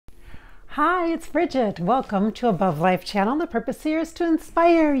Hi, it's Bridgette. Welcome to Above Life channel. The purpose here is to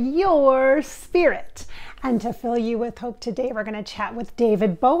inspire your spirit and to fill you with hope. Today we're going to chat with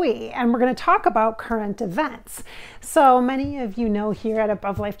David Bowie and we're going to talk about current events. So many of you know here at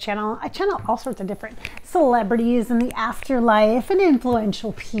Above Life channel, I channel all sorts of different celebrities in the afterlife and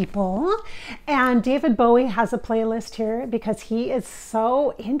influential people. And David Bowie has a playlist here because he is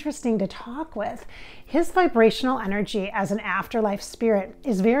so interesting to talk with. His vibrational energy as an afterlife spirit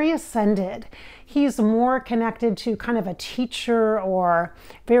is very ascended. He's more connected to kind of a teacher or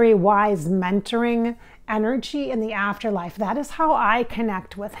very wise mentoring energy in the afterlife. That is how I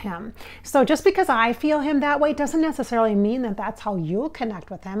connect with him. So just because I feel him that way doesn't necessarily mean that that's how you'll connect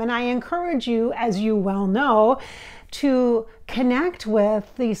with him. And I encourage you, as you well know, to connect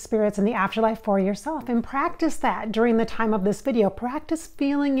with these spirits in the afterlife for yourself and practice that during the time of this video. Practice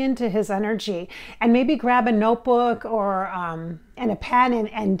feeling into his energy and maybe grab a notebook or and a pen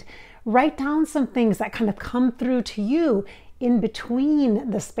and write down some things that kind of come through to you in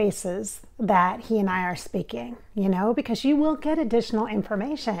between the spaces that he and I are speaking, you know, because you will get additional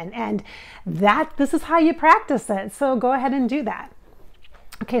information and this is how you practice it. So go ahead and do that.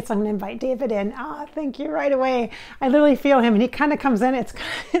 Okay, so I'm going to invite David in. Oh, thank you right away. I literally feel him and he kind of comes in. It's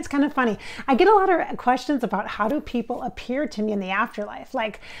kind of funny. I get a lot of questions about how do people appear to me in the afterlife?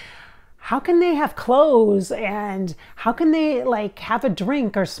 Like, how can they have clothes and how can they like have a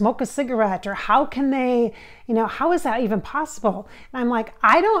drink or smoke a cigarette or how can they, you know, how is that even possible? And I'm like,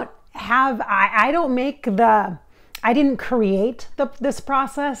 I didn't create this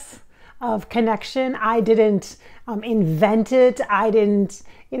process of connection. I didn't invent it. I didn't,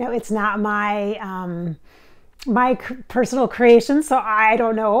 you know, it's not my my personal creation, so I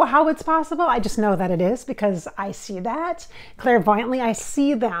don't know how it's possible. I just know that it is because I see that clairvoyantly. I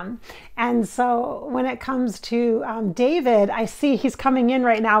see them. And so when it comes to David, I see he's coming in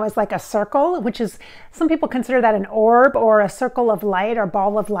right now as like a circle, which is, some people consider that an orb or a circle of light or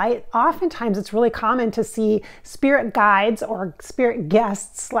ball of light. Oftentimes it's really common to see spirit guides or spirit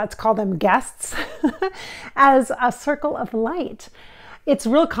guests, let's call them guests, as a circle of light. It's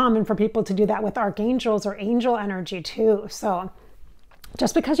real common for people to do that with archangels or angel energy too. So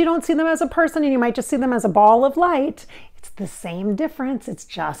just because you don't see them as a person and you might just see them as a ball of light, it's the same difference. It's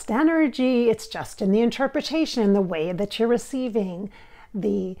just energy. It's just in the interpretation, the way that you're receiving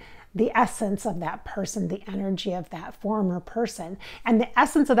the essence of that person, the energy of that former person. And the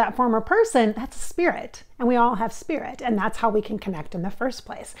essence of that former person, that's spirit. And we all have spirit. And that's how we can connect in the first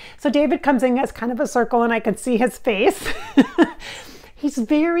place. So David comes in as kind of a circle and I can see his face. He's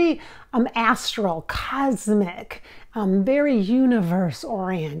very astral, cosmic, very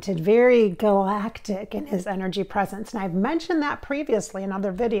universe-oriented, very galactic in his energy presence. And I've mentioned that previously in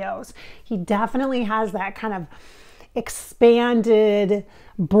other videos. He definitely has that kind of expanded,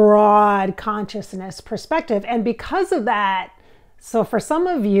 broad consciousness perspective. And because of that, so for some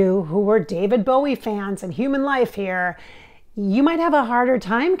of you who were David Bowie fans in human life here, you might have a harder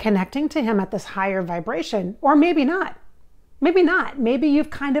time connecting to him at this higher vibration, or maybe not. Maybe not. Maybe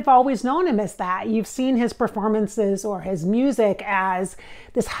you've kind of always known him as that. You've seen his performances or his music as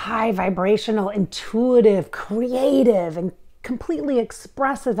this high vibrational, intuitive, creative, and completely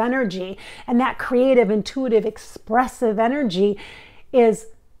expressive energy. And that creative, intuitive, expressive energy is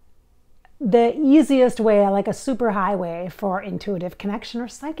the easiest way, like a super highway for intuitive connection or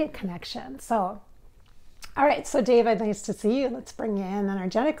psychic connection. So, all right. So David, nice to see you. Let's bring you in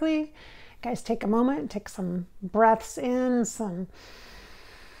energetically. Guys, take a moment, take some breaths in, some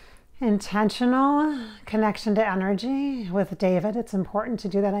intentional connection to energy with David. It's important to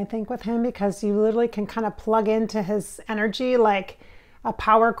do that, I think, with him because you literally can kind of plug into his energy like a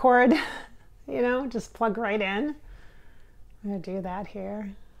power cord, you know, just plug right in. I'm going to do that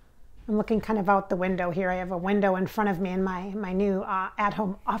here. I'm looking kind of out the window here. I have a window in front of me in my new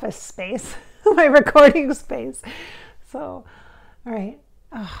at-home office space, my recording space. So, all right.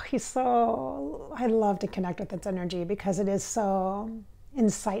 Oh, I love to connect with its energy because it is so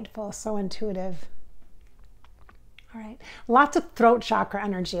insightful, so intuitive. All right. Lots of throat chakra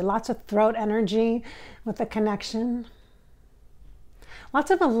energy, lots of throat energy with the connection. Lots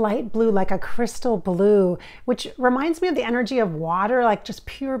of a light blue, like a crystal blue, which reminds me of the energy of water, like just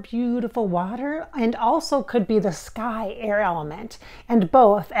pure, beautiful water, and also could be the sky air element, and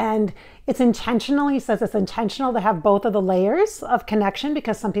both. And it's intentional. He says it's intentional to have both of the layers of connection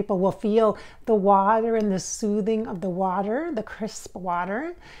because some people will feel the water and the soothing of the water, the crisp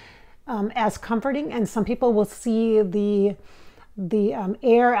water, as comforting. And some people will see the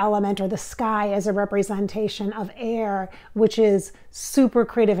air element or the sky as a representation of air, which is super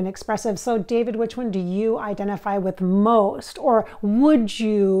creative and expressive. So David, which one do you identify with most? Or would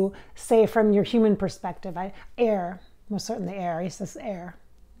you say from your human perspective? Air, most certainly air. He says air,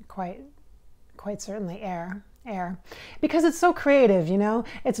 quite certainly air. Because it's so creative, you know,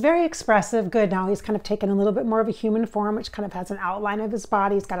 it's very expressive. Good. Now he's kind of taken a little bit more of a human form, which kind of has an outline of his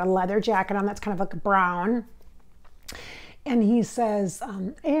body. He's got a leather jacket on that's kind of like brown. And he says,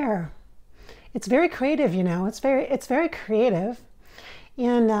 air. It's very creative, you know, it's very creative.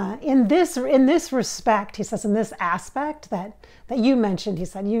 And in this respect, he says, in this aspect that you mentioned, he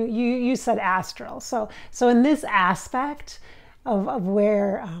said, you said astral. So in this aspect of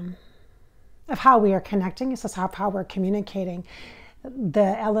where, of how we are connecting, he says how we're communicating,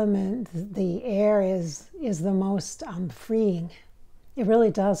 the element, the air is the most freeing. It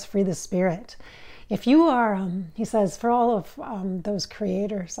really does free the spirit. If you are, he says, for all of those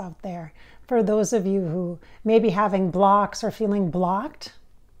creators out there, for those of you who may be having blocks or feeling blocked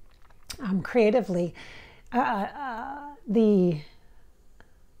creatively,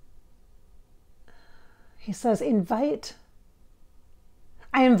 he says,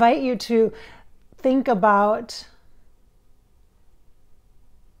 I invite you to think about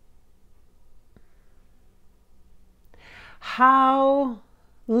how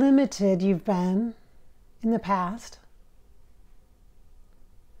limited you've been in the past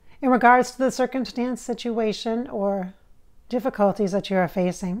in regards to the circumstance, situation, or difficulties that you are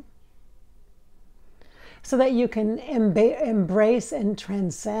facing, so that you can embrace and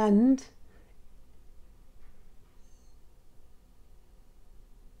transcend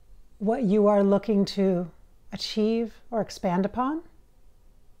what you are looking to achieve or expand upon.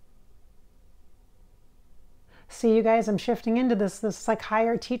 See, you guys, I'm shifting into this like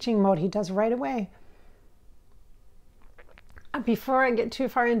higher teaching mode he does right away. Before I get too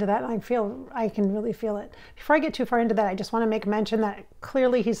far into that, I can really feel it. Before I get too far into that, I just want to make mention that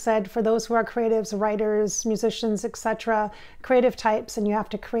clearly he said for those who are creatives, writers, musicians, etc., creative types, and you have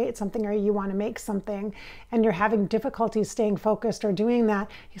to create something or you want to make something and you're having difficulty staying focused or doing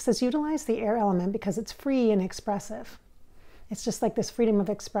that, he says utilize the air element because it's free and expressive. It's just like this freedom of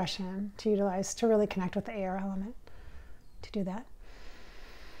expression to utilize, to really connect with the air element, to do that.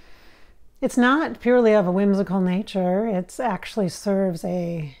 It's not purely of a whimsical nature. It actually serves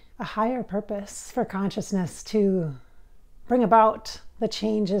a higher purpose for consciousness to bring about the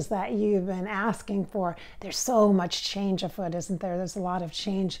changes that you've been asking for. There's so much change afoot, isn't there? There's a lot of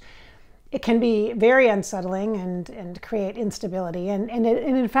change. It can be very unsettling and create instability. And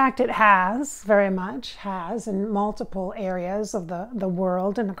in fact, it has, very much has, in multiple areas of the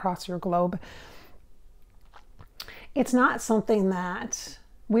world and across your globe. It's not something that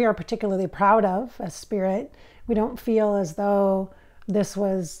we are particularly proud of as spirit. We don't feel as though this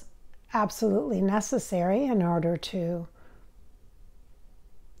was absolutely necessary in order to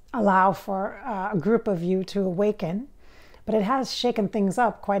allow for a group of you to awaken. But it has shaken things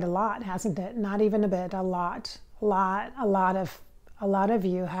up quite a lot, hasn't it? Not even a bit, a lot. A lot of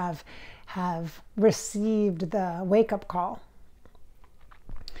you have received the wake-up call.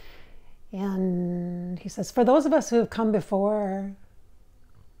 And he says, for those of us who have come before,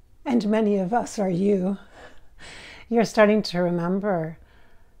 and many of us are you're starting to remember.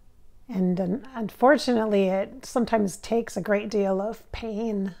 And unfortunately, it sometimes takes a great deal of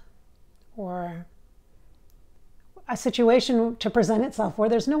pain or a situation to present itself where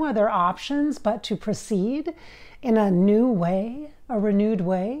there's no other options but to proceed in a new way, a renewed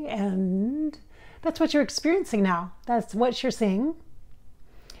way. And that's what you're experiencing now. That's what you're seeing.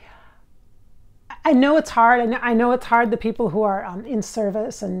 I know it's hard. I know it's hard, the people who are in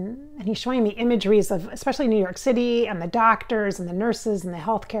service, and he's showing me imageries of especially New York City and the doctors and the nurses and the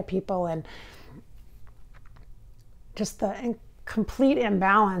healthcare people and just the complete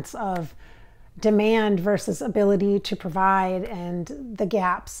imbalance of demand versus ability to provide and the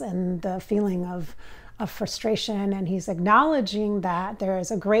gaps and the feeling of frustration. And he's acknowledging that there is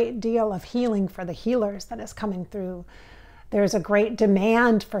a great deal of healing for the healers that is coming through. There's a great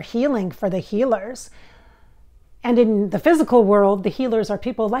demand for healing for the healers. And in the physical world, the healers are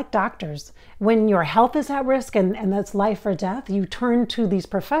people like doctors. When your health is at risk and that's life or death, you turn to these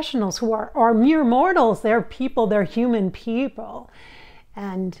professionals who are mere mortals. They're people, they're human people.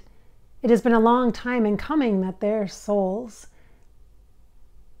 And it has been a long time in coming that their souls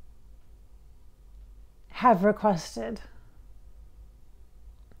have requested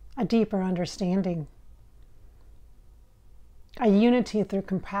a deeper understanding, a unity through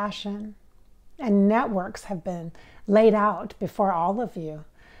compassion, and networks have been laid out before all of you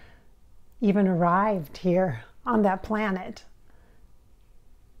even arrived here on that planet.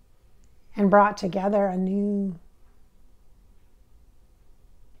 and brought together a new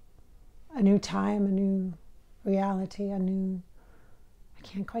time, a new reality, I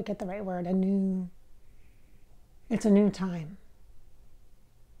can't quite get the right word, it's a new time.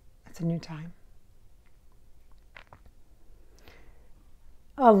 It's a new time.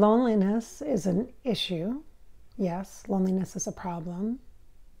 Loneliness is an issue. Yes, loneliness is a problem.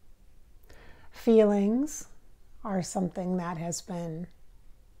 Feelings are something that has been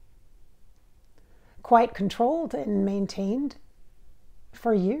quite controlled and maintained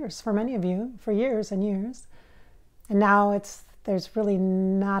for years, for many of you, for years and years. And now there's really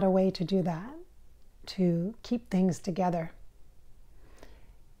not a way to do that, to keep things together.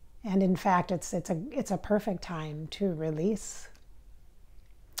 And in fact, it's a perfect time to release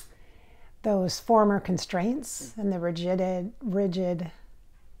those former constraints and the rigid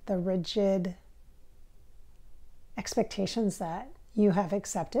expectations that you have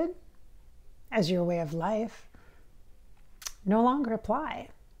accepted as your way of life no longer apply.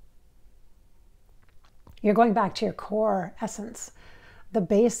 You're going back to your core essence, the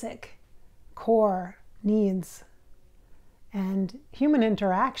basic core needs. And human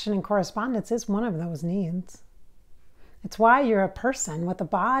interaction and correspondence is one of those needs. It's why you're a person with a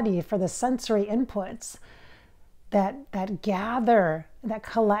body for the sensory inputs that gather, that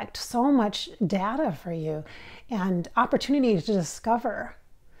collect so much data for you and opportunity to discover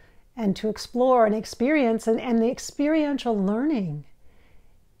and to explore and experience. And the experiential learning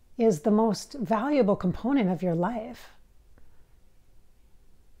is the most valuable component of your life.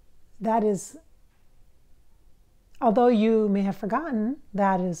 That is, although you may have forgotten,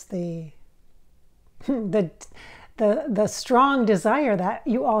 that is the strong desire that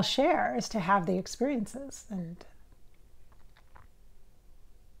you all share, is to have the experiences. And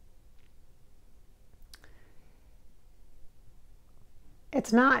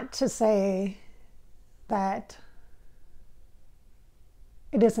it's not to say that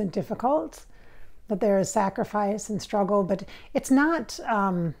it isn't difficult, that there is sacrifice and struggle, but it's not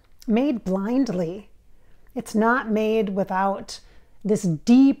made blindly. It's not made without this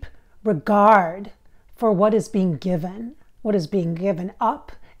deep regard for what is being given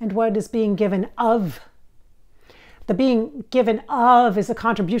up, and what is being given of. The being given of is a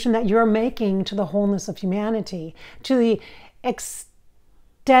contribution that you're making to the wholeness of humanity, to the extensive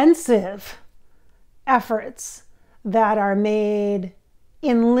efforts that are made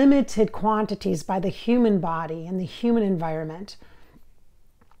in limited quantities by the human body and the human environment,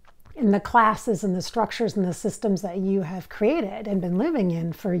 in the classes and the structures and the systems that you have created and been living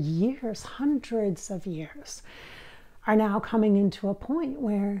in for years, hundreds of years, are now coming into a point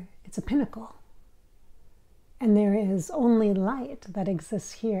where it's a pinnacle. And there is only light that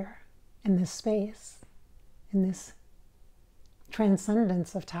exists here, in this space, in this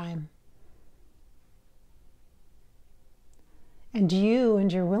transcendence of time. And you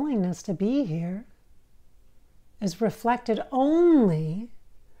and your willingness to be here is reflected only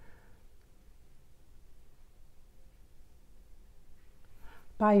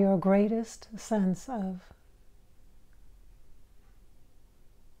by your greatest sense of,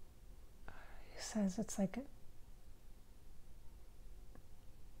 he says it's like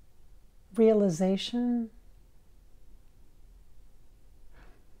realization,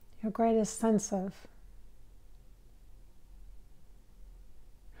 your greatest sense of,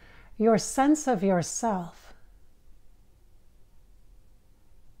 your sense of yourself,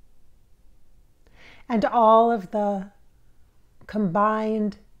 and all of the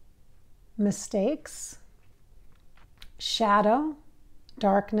combined mistakes, shadow,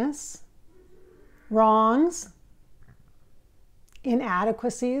 darkness, wrongs,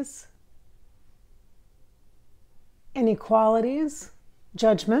 inadequacies, inequalities,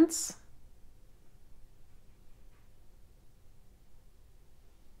 judgments,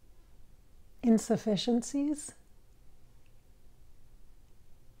 insufficiencies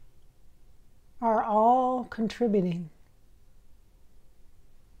are all contributing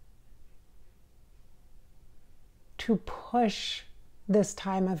to push this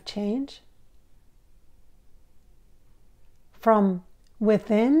time of change from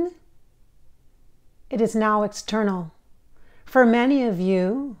within. It is now external. For many of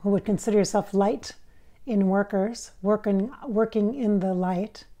you who would consider yourself light in workers, working in the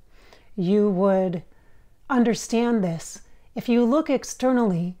light, you would understand this. If you look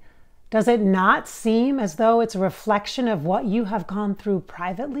externally, does it not seem as though it's a reflection of what you have gone through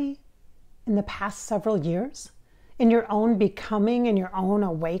privately in the past several years? In your own becoming, in your own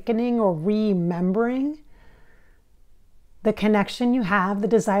awakening or remembering the connection you have, the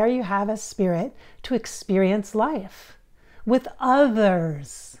desire you have as spirit to experience life with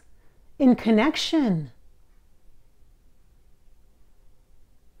others in connection.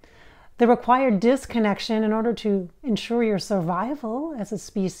 The required disconnection in order to ensure your survival as a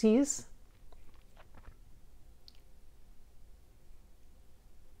species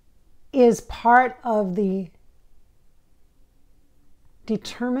is part of the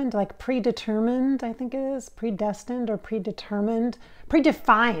determined, like predetermined, I think it is, predestined or predetermined,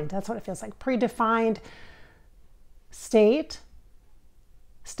 predefined, that's what it feels like, predefined status,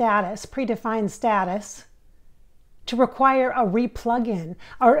 predefined status, to require a replug-in,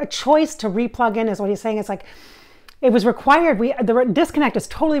 or a choice to replug-in is what he's saying. It's like, it was required, the disconnect is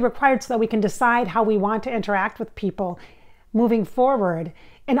totally required so that we can decide how we want to interact with people moving forward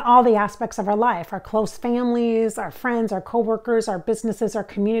in all the aspects of our life, our close families, our friends, our coworkers, our businesses, our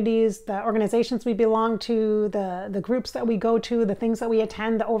communities, the organizations we belong to, the groups that we go to, the things that we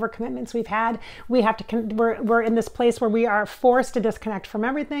attend, the overcommitments we've had. We're in this place where we are forced to disconnect from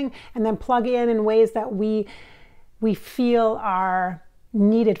everything and then plug in ways that we feel are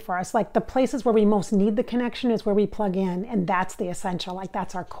needed for us. Like the places where we most need the connection is where we plug in, and that's the essential, like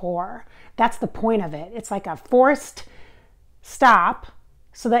that's our core. That's the point of it. It's like a forced stop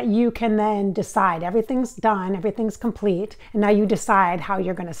so that you can then decide everything's done, everything's complete, and now you decide how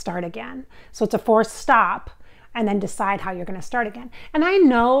you're going to start again. So it's a forced stop and then decide how you're going to start again. And I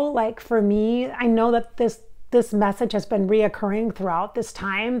know, like for me, I know that this message has been reoccurring throughout this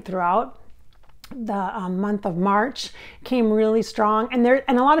time, throughout the month of March, came really strong, and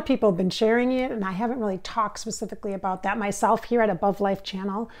a lot of people have been sharing it, and I haven't really talked specifically about that myself here at Above Life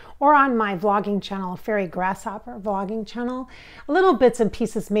channel or on my vlogging channel, Fairy Grasshopper vlogging channel. Little bits and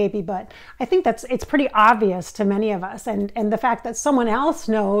pieces maybe, but I think it's pretty obvious to many of us, and the fact that someone else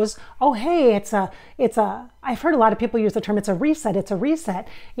knows, oh hey, it's a I've heard a lot of people use the term, it's a reset.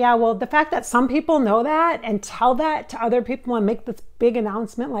 Yeah, well, the fact that some people know that and tell that to other people and make this big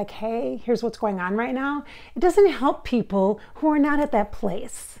announcement like, hey, here's what's going on right now, it doesn't help people who are not at that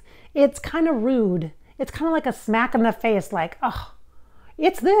place. It's kind of rude. It's kind of like a smack in the face, like, oh,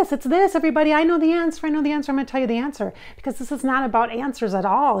 it's this, everybody, I know the answer, I'm going to tell you the answer. Because this is not about answers at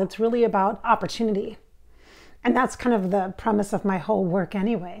all. It's really about opportunity. And that's kind of the premise of my whole work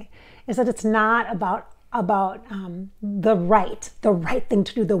anyway, is that it's not about the right thing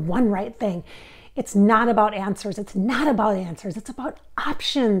to do, the one right thing. It's not about answers. It's about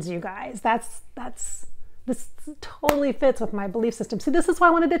options, you guys. This totally fits with my belief system. See, this is why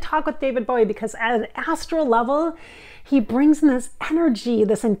I wanted to talk with David Bowie, because at an astral level, he brings in this energy,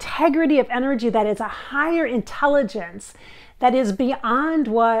 this integrity of energy that is a higher intelligence that is beyond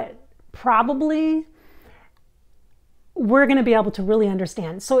what probably we're going to be able to really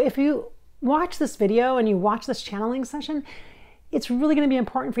understand. So if you watch this video and you watch this channeling session, it's really going to be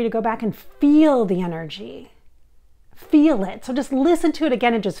important for you to go back and feel the energy. Feel it. So just listen to it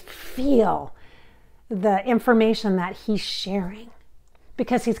again and just feel the information that he's sharing,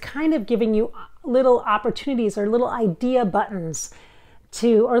 because he's kind of giving you little opportunities or little idea buttons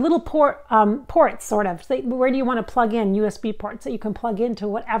or little ports, sort of. So where do you want to plug in USB ports that you can plug into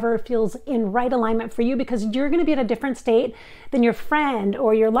whatever feels in right alignment for you, because you're going to be at a different state than your friend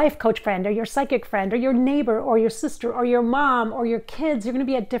or your life coach friend or your psychic friend or your neighbor or your sister or your mom or your kids. You're going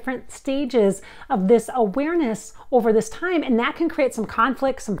to be at different stages of this awareness over this time, and that can create some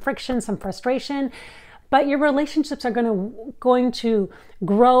conflict, some friction, some frustration. But your relationships are going to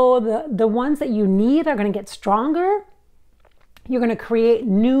grow. The ones that you need are going to get stronger. You're going to create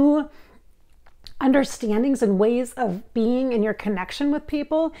new understandings and ways of being in your connection with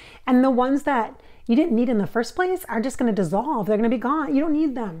people. And the ones that you didn't need in the first place are just going to dissolve. They're going to be gone. You don't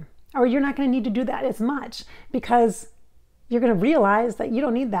need them. Or you're not going to need to do that as much, because you're going to realize that you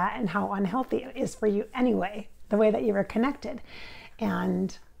don't need that and how unhealthy it is for you anyway, the way that you were connected.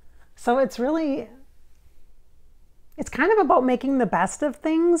 And so it's kind of about making the best of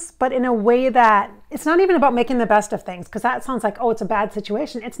things, but in a way that it's not even about making the best of things, because that sounds like, oh, it's a bad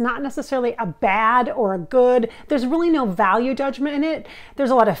situation. It's not necessarily a bad or a good. There's really no value judgment in it. There's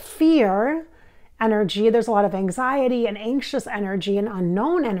a lot of fear energy. There's a lot of anxiety and anxious energy and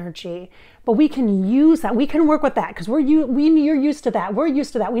unknown energy, but we can use that. We can work with that because you're used to that. We're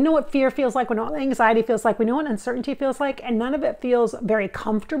used to that. We know what fear feels like. We know what anxiety feels like. We know what uncertainty feels like, and none of it feels very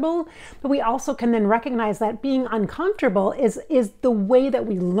comfortable. But we also can then recognize that being uncomfortable is the way that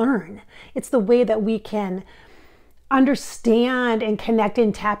we learn. It's the way that we can understand and connect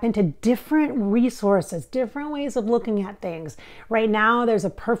and tap into different resources, different ways of looking at things. Right now, there's a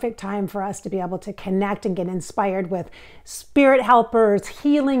perfect time for us to be able to connect and get inspired with spirit helpers,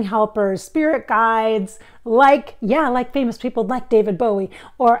 healing helpers, spirit guides, like famous people like David Bowie,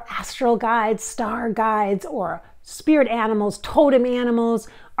 or astral guides, star guides, or spirit animals, totem animals,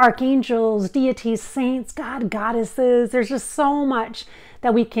 archangels, deities, saints, God, goddesses. There's just so much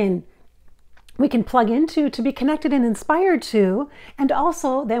that we can plug into to be connected and inspired to. And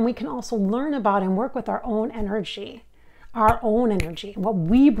also then we can also learn about and work with our own energy, what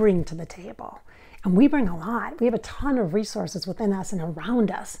we bring to the table. And we bring a lot. We have a ton of resources within us and around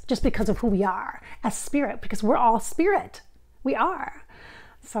us just because of who we are as spirit, because we're all spirit. We are.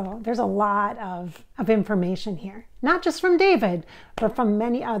 So there's a lot of information here, not just from David, but from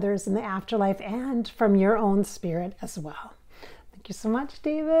many others in the afterlife and from your own spirit as well. Thank you so much,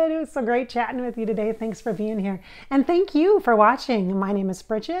 David. It was so great chatting with you today. Thanks for being here. And thank you for watching. My name is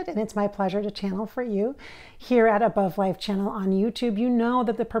Bridgette, and it's my pleasure to channel for you here at Above Life Channel on YouTube. You know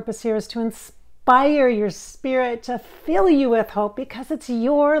that the purpose here is to inspire your spirit, to fill you with hope, because it's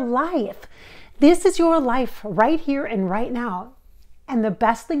your life. This is your life right here and right now. And the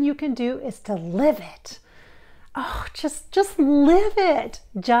best thing you can do is to live it. Oh, just live it.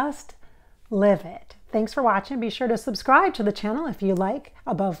 Just live it. Thanks for watching. Be sure to subscribe to the channel if you like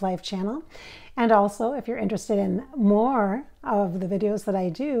Above Life Channel. And also, if you're interested in more of the videos that I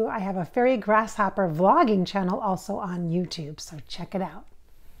do, I have a fairy grasshopper vlogging channel also on YouTube. So check it out.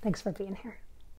 Thanks for being here.